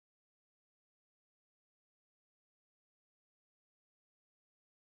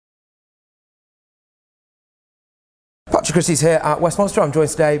After Christie's here at Westmonster, I'm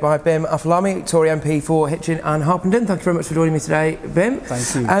joined today by Bim Afolami, Tory MP for Hitchin and Harpenden. Thank you very much for joining me today, Bim.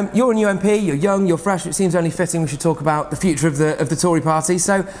 Thank you. You're a new MP, you're young, you're fresh. It seems only fitting we should talk about the future of the Tory party.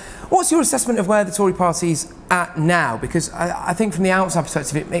 So what's your assessment of where the Tory party's at now? Because I think from the outside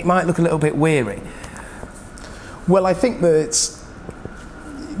perspective, it might look a little bit weary. Well, I think that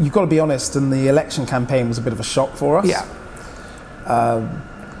you've got to be honest, and the election campaign was a bit of a shock for us. Yeah.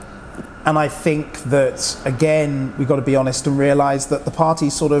 And I think that, again, we've got to be honest and realise that the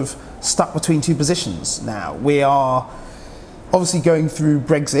party's sort of stuck between two positions now. We are obviously going through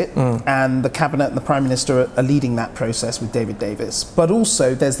Brexit, and the Cabinet and the Prime Minister are leading that process with David Davis. But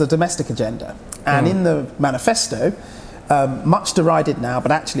also there's the domestic agenda. And in the manifesto, much derided now,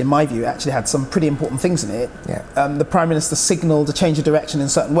 but actually, in my view, it actually had some pretty important things in it. Yeah. The Prime Minister signalled a change of direction in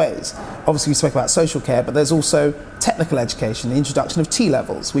certain ways. Obviously, we spoke about social care, but there's also technical education, the introduction of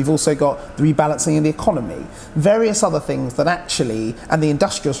T-levels. We've also got the rebalancing of the economy, various other things that actually, and the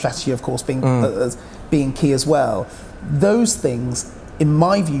industrial strategy, of course, being key as well. Those things, in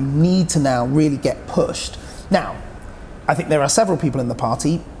my view, need to now really get pushed. Now, I think there are several people in the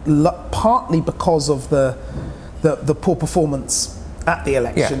party, partly because of the poor performance at the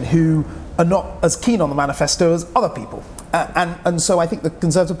election, who are not as keen on the manifesto as other people. And so I think the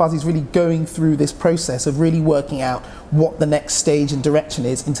Conservative Party is really going through this process of really working out what the next stage and direction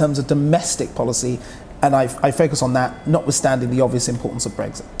is in terms of domestic policy. And I focus on that, notwithstanding the obvious importance of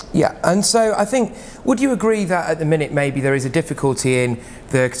Brexit. Yeah, and so I think, would you agree that at the minute maybe there is a difficulty in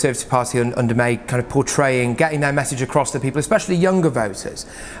the Conservative Party under May kind of portraying, getting their message across to people, especially younger voters?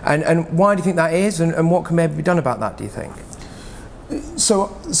 And why do you think that is, and what can maybe be done about that, do you think?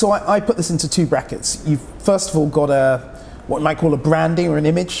 So I put this into two brackets. You've first of all got what you might call a branding or an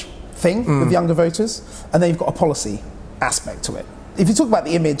image thing with younger voters, and then you've got a policy aspect to it. If you talk about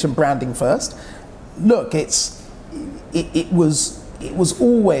the image and branding first, look, it was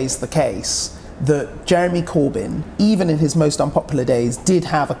always the case that Jeremy Corbyn, even in his most unpopular days, did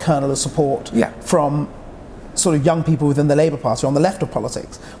have a kernel of support from sort of young people within the Labour Party on the left of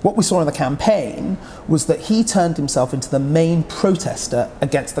politics. What we saw in the campaign was that he turned himself into the main protester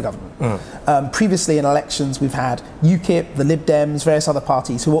against the government. Previously in elections we've had UKIP, the Lib Dems, various other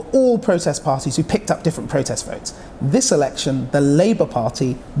parties who were all protest parties who picked up different protest votes. This election, the Labour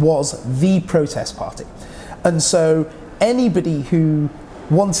Party was the protest party. And so anybody who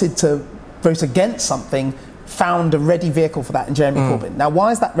wanted to vote against something found a ready vehicle for that in Jeremy Corbyn. Now,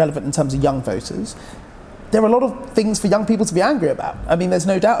 why is that relevant in terms of young voters? There are a lot of things for young people to be angry about. I mean, there's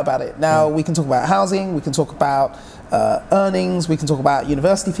no doubt about it. Now, we can talk about housing, we can talk about earnings, we can talk about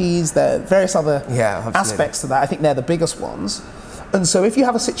university fees, there are various other aspects to that. I think they're the biggest ones. And so if you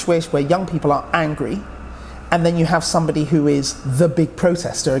have a situation where young people are angry, and then you have somebody who is the big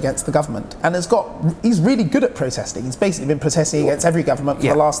protester against the government, and he's really good at protesting, he's basically been protesting against every government for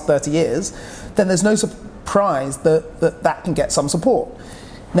the last 30 years, then there's no surprise that can get some support.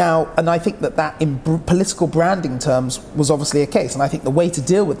 Now, and I think that in political branding terms was obviously a case, and I think the way to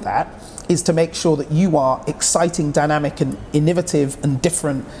deal with that is to make sure that you are exciting, dynamic and innovative and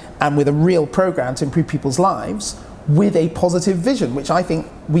different and with a real programme to improve people's lives with a positive vision, which I think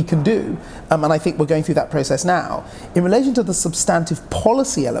we can do, and I think we're going through that process now. In relation to the substantive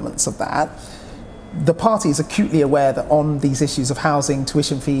policy elements of that, the party is acutely aware that on these issues of housing,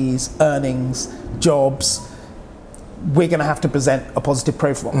 tuition fees, earnings, jobs, we're going to have to present a positive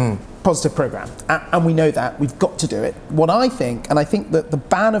programme, and we know that, we've got to do it. What I think, and I think that the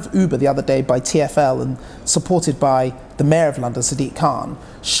ban of Uber the other day by TfL and supported by the Mayor of London, Sadiq Khan,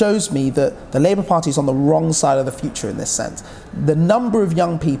 shows me that the Labour Party is on the wrong side of the future in this sense. The number of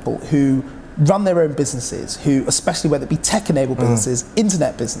young people who run their own businesses, who, especially whether it be tech-enabled businesses,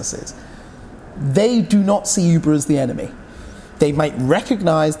 internet businesses, they do not see Uber as the enemy. They might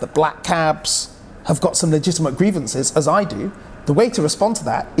recognise that black cabs have got some legitimate grievances, as I do. The way to respond to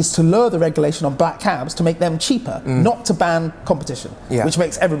that is to lower the regulation on black cabs to make them cheaper, not to ban competition, which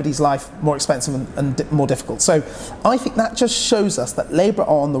makes everybody's life more expensive and more difficult. So I think that just shows us that Labour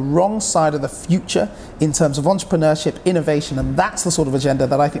are on the wrong side of the future in terms of entrepreneurship, innovation, and that's the sort of agenda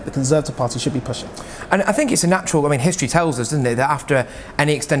that I think the Conservative Party should be pushing. And I think it's a natural, I mean, history tells us, doesn't it, that after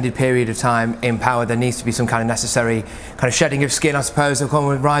any extended period of time in power, there needs to be some kind of necessary kind of shedding of skin, I suppose, to come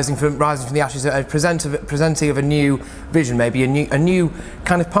with rising from the ashes, a presenting of a new vision, maybe a new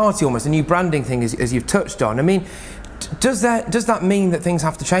kind of party, almost a new branding thing, as you've touched on. I mean, does that mean that things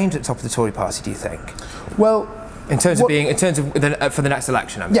have to change at the top of the Tory party, do you think? Well, for the next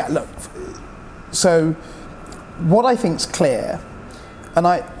election, I mean. Yeah, look. So, what I think's clear, and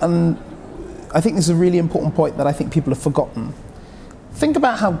I think this is a really important point that I think people have forgotten. Think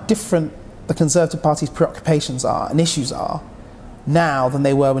about how different the Conservative Party's preoccupations are and issues are now than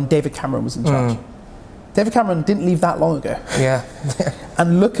they were when David Cameron was in charge. David Cameron didn't leave that long ago. Yeah.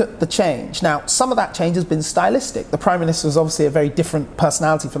 And look at the change. Now, some of that change has been stylistic. The Prime Minister is obviously a very different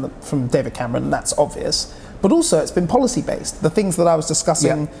personality from David Cameron, and that's obvious. But also, it's been policy-based. The things that I was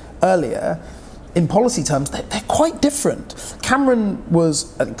discussing earlier, in policy terms, they're quite different. Cameron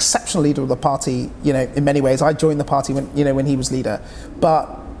was an exceptional leader of the party, you know, in many ways. I joined the party when he was leader.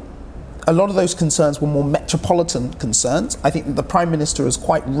 But a lot of those concerns were more metropolitan concerns. I think that the Prime Minister has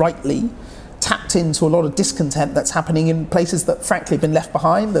quite rightly tapped into a lot of discontent that's happening in places that frankly have been left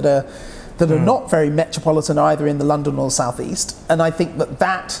behind, that are not very metropolitan either in the London or the South East. And I think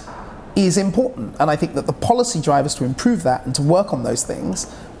that is important. And I think that the policy drivers to improve that and to work on those things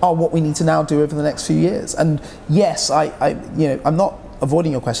are what we need to now do over the next few years. And yes, I'm not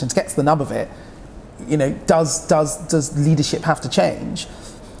avoiding your question. To get to the nub of it, you know, does leadership have to change?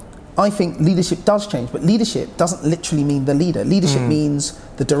 I think leadership does change, but leadership doesn't literally mean the leader. Leadership means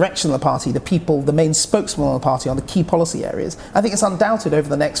the direction of the party, the people, the main spokesman of the party on the key policy areas. I think it's undoubted over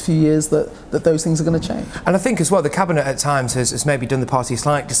the next few years that those things are going to change. And I think as well, the Cabinet at times has maybe done the party a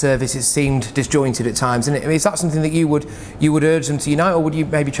slight disservice. It's seemed disjointed at times. And is that something that you would urge them to unite, or would you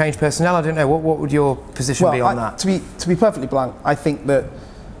maybe change personnel? I don't know. What would your position be on that? To be perfectly blunt, I think that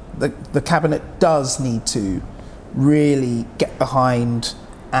the Cabinet does need to really get behind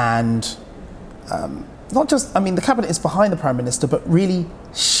and not just, I mean, the Cabinet is behind the Prime Minister, but really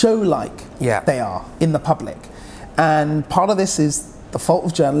show like they are in the public. And part of this is the fault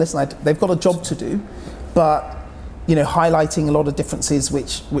of journalists, and they've got a job to do, but, you know, highlighting a lot of differences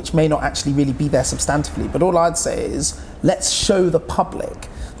which may not actually really be there substantively. But all I'd say is, let's show the public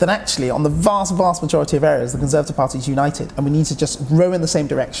that actually on the vast majority of areas the Conservative Party is united, and we need to just row in the same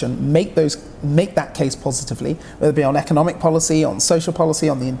direction, make that case positively, whether it be on economic policy, on social policy,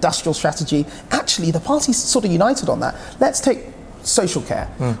 on the industrial strategy. Actually, the party's sort of united on that. Let's take social care,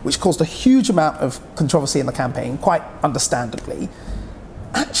 which caused a huge amount of controversy in the campaign, quite understandably.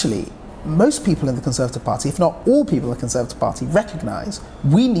 Actually, most people in the Conservative Party, if not all people in the Conservative Party, recognise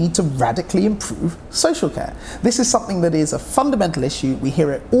we need to radically improve social care. This is something that is a fundamental issue. We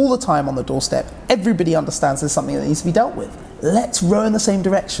hear it all the time on the doorstep. Everybody understands there's something that needs to be dealt with. Let's row in the same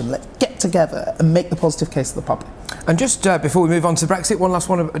direction. Let's get together and make the positive case to the public. And just before we move on to Brexit, one last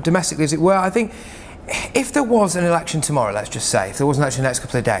one domestically, as it were. I think if there was an election tomorrow, let's just say, if there was an election in the next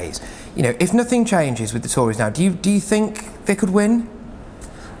couple of days, you know, if nothing changes with the Tories now, do you think they could win?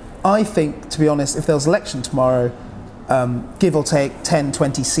 I think, to be honest, if there was an election tomorrow, give or take 10,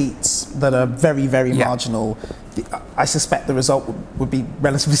 20 seats that are very, very marginal, I suspect the result would be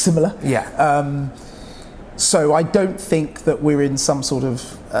relatively similar. So I don't think that we're in some sort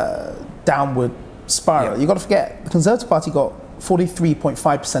of downward spiral. You've got to forget, the Conservative Party got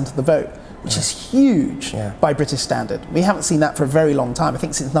 43.5% of the vote, which is huge by British standard. We haven't seen that for a very long time, I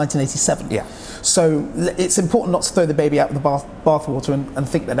think since 1987. So it's important not to throw the baby out with the bathwater and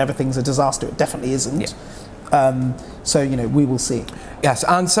think that everything's a disaster. It definitely isn't. So, you know, we will see. Yes,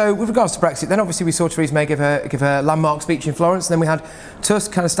 and so with regards to Brexit, then obviously we saw Theresa May give her landmark speech in Florence, and then we had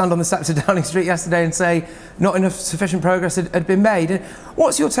Tusk kind of stand on the steps of Downing Street yesterday and say not enough sufficient progress had been made.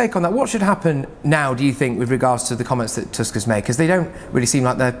 What's your take on that? What should happen now, do you think, with regards to the comments that Tusk has made? Because they don't really seem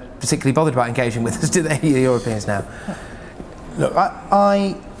like they're particularly bothered about engaging with us, do they, the Europeans now? Look,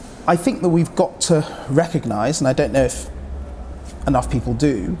 I think that we've got to recognise, and I don't know if enough people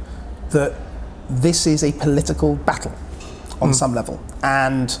do, that this is a political battle on some level.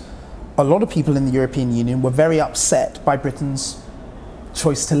 And a lot of people in the European Union were very upset by Britain's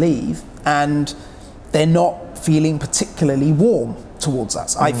choice to leave, and they're not feeling particularly warm towards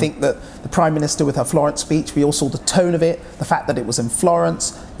us. I think that the Prime Minister with her Florence speech, we all saw the tone of it, the fact that it was in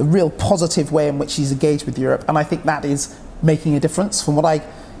Florence, the real positive way in which she's engaged with Europe, and I think that is making a difference. From what I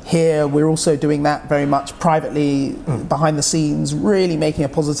hear, we're also doing that very much privately, behind the scenes, really making a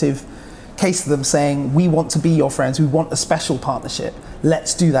positive case to them, saying we want to be your friends, we want a special partnership,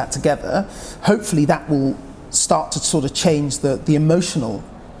 let's do that together. Hopefully that will start to sort of change the emotional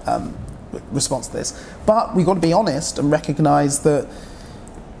response to this. But we've got to be honest and recognise that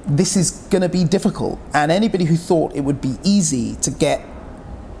this is going to be difficult, and anybody who thought it would be easy to get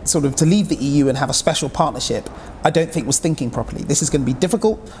to leave the EU and have a special partnership, I don't think was thinking properly. This is going to be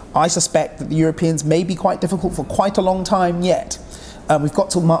difficult. I suspect that the Europeans may be quite difficult for quite a long time yet. We've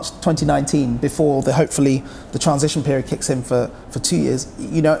got till March 2019 before hopefully the transition period kicks in for 2 years.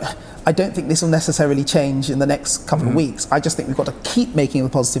 You know, I don't think this will necessarily change in the next couple of weeks. I just think we've got to keep making the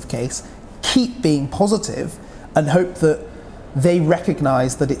positive case, keep being positive, and hope that they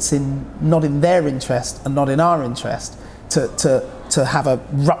recognise that it's not in their interest and not in our interest to have a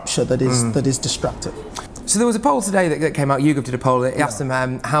rupture that is destructive. So there was a poll today that came out. YouGov did a poll that asked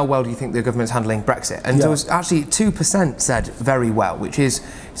them how well do you think the government's handling Brexit, and there was actually 2% said very well, which is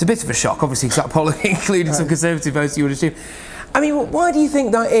it's a bit of a shock, obviously, because that poll included some Conservative votes, you would assume. I mean, why do you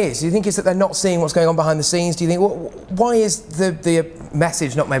think that is? Do you think it's that they're not seeing what's going on behind the scenes? Do you think why is the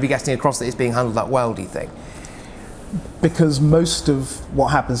message not maybe getting across that it's being handled that well? Do you think? Because most of what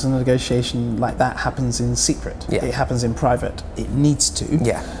happens in a negotiation like that happens in secret. Yeah. It happens in private. It needs to.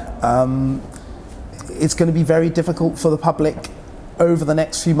 Yeah. It's going to be very difficult for the public over the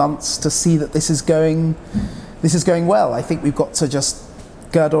next few months to see that this is going well. I think we've got to just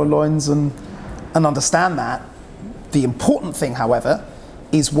gird our loins and understand that. The important thing, however,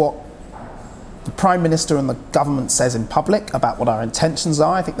 is what the Prime Minister and the government says in public about what our intentions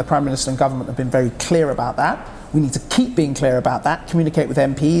are. I think the Prime Minister and government have been very clear about that. We need to keep being clear about that, communicate with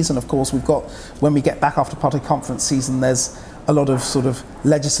MPs, and of course we've got, when we get back after party conference season, there's a lot of sort of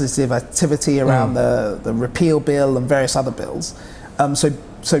legislative activity around the repeal bill and various other bills.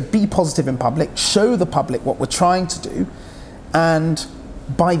 So be positive in public, show the public what we're trying to do, and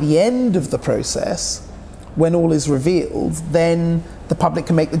by the end of the process, when all is revealed, then the public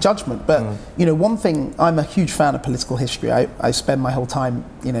can make the judgment. But you know, one thing, I'm a huge fan of political history. I spend my whole time,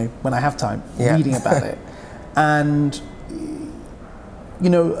 you know, when I have time, reading about it. And you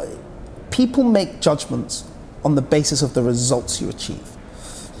know, people make judgments on the basis of the results you achieve.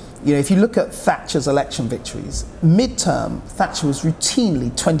 You know, if you look at Thatcher's election victories, mid-term, Thatcher was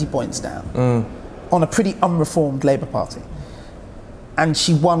routinely 20 points down on a pretty unreformed Labour Party. And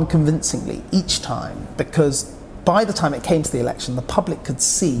she won convincingly each time, because by the time it came to the election, the public could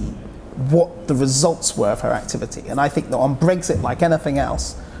see what the results were of her activity. And I think that on Brexit, like anything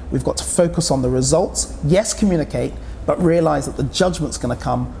else, we've got to focus on the results, yes, communicate, but realise that the judgment's going to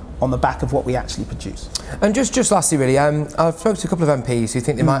come on the back of what we actually produce. And just lastly, really, I've spoken to a couple of MPs who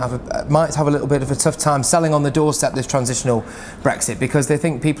think they might have a little bit of a tough time selling on the doorstep this transitional Brexit, because they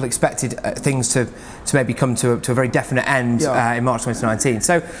think people expected things to maybe come to a very definite end in March 2019.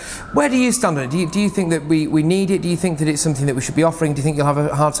 So where do you stand on it? Do you think that we need it? Do you think that it's something that we should be offering? Do you think you'll have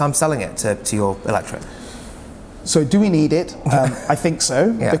a hard time selling it to your electorate? So do we need it? I think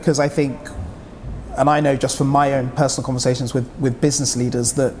so, because I think, and I know just from my own personal conversations with business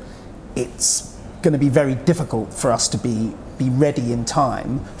leaders, that it's going to be very difficult for us to be ready in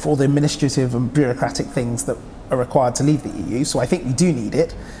time for all the administrative and bureaucratic things that are required to leave the EU. So I think we do need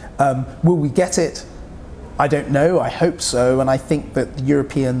it. Will we get it? I don't know. I hope so. And I think that the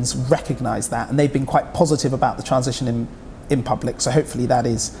Europeans recognise that, and they've been quite positive about the transition in public. So hopefully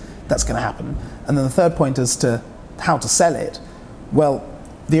that's going to happen. And then the third point as to how to sell it. Well,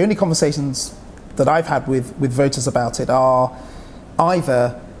 the only conversations that I've had with voters about it are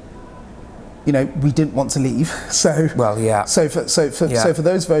either, you know, we didn't want to leave, so for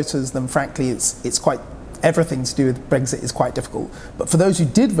those voters, then frankly it's quite, everything to do with Brexit is quite difficult. But for those who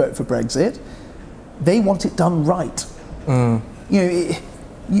did vote for Brexit, they want it done right. You know,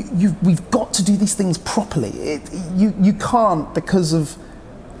 we've got to do these things properly. You can't, because of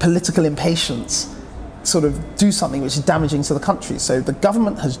political impatience, sort of do something which is damaging to the country. So the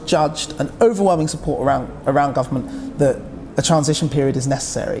government has judged, an overwhelming support around government, that a transition period is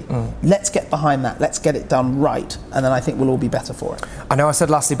necessary. Let's get behind that. Let's get it done right, and then I think we'll all be better for it. I know I said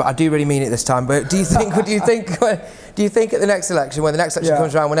lastly, but I do really mean it this time. But do you think at the next election, when the next election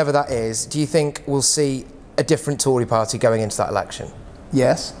comes around, whenever that is, do you think we'll see a different Tory party going into that election?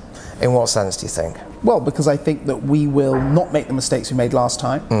 Yes. In what sense do you think? Well, because I think that we will not make the mistakes we made last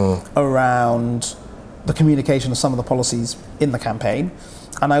time around the communication of some of the policies in the campaign,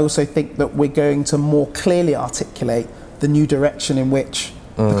 and I also think that we're going to more clearly articulate the new direction in which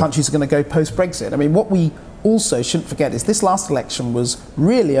the countries are going to go post-Brexit. I mean, what we also shouldn't forget is this last election was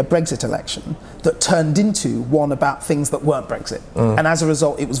really a Brexit election that turned into one about things that weren't Brexit. And as a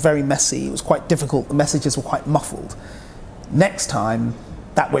result, it was very messy, it was quite difficult, the messages were quite muffled. Next time,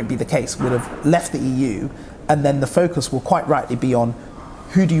 that won't be the case. We'll have left the EU, and then the focus will quite rightly be on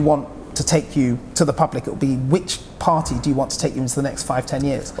who do you want to take you to the public. It'll be which party do you want to take you into the next 5-10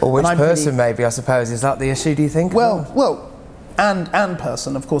 years, or which person maybe, I suppose. Is that the issue, do you think? Well, and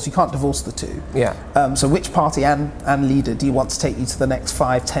person, of course, you can't divorce the two. So which party and leader do you want to take you to the next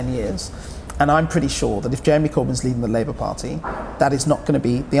 5-10 years? And I'm pretty sure that if Jeremy Corbyn's leading the Labour Party, that is not going to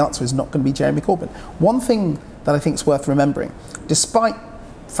be, the answer is not going to be Jeremy Corbyn. One thing that I think is worth remembering, despite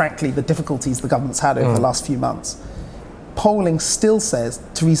frankly the difficulties the government's had over the last few months, polling still says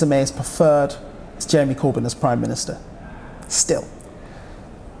Theresa May is preferred to Jeremy Corbyn as Prime Minister. Still.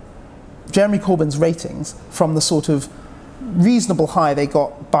 Jeremy Corbyn's ratings, from the sort of reasonable high they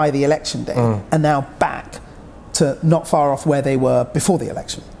got by the election day, are now back to not far off where they were before the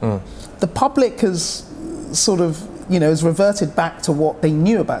election. The public has sort of, has reverted back to what they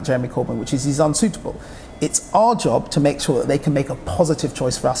knew about Jeremy Corbyn, which is he's unsuitable. It's our job to make sure that they can make a positive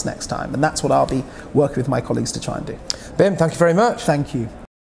choice for us next time, and that's what I'll be working with my colleagues to try and do. Bim, thank you very much. Thank you.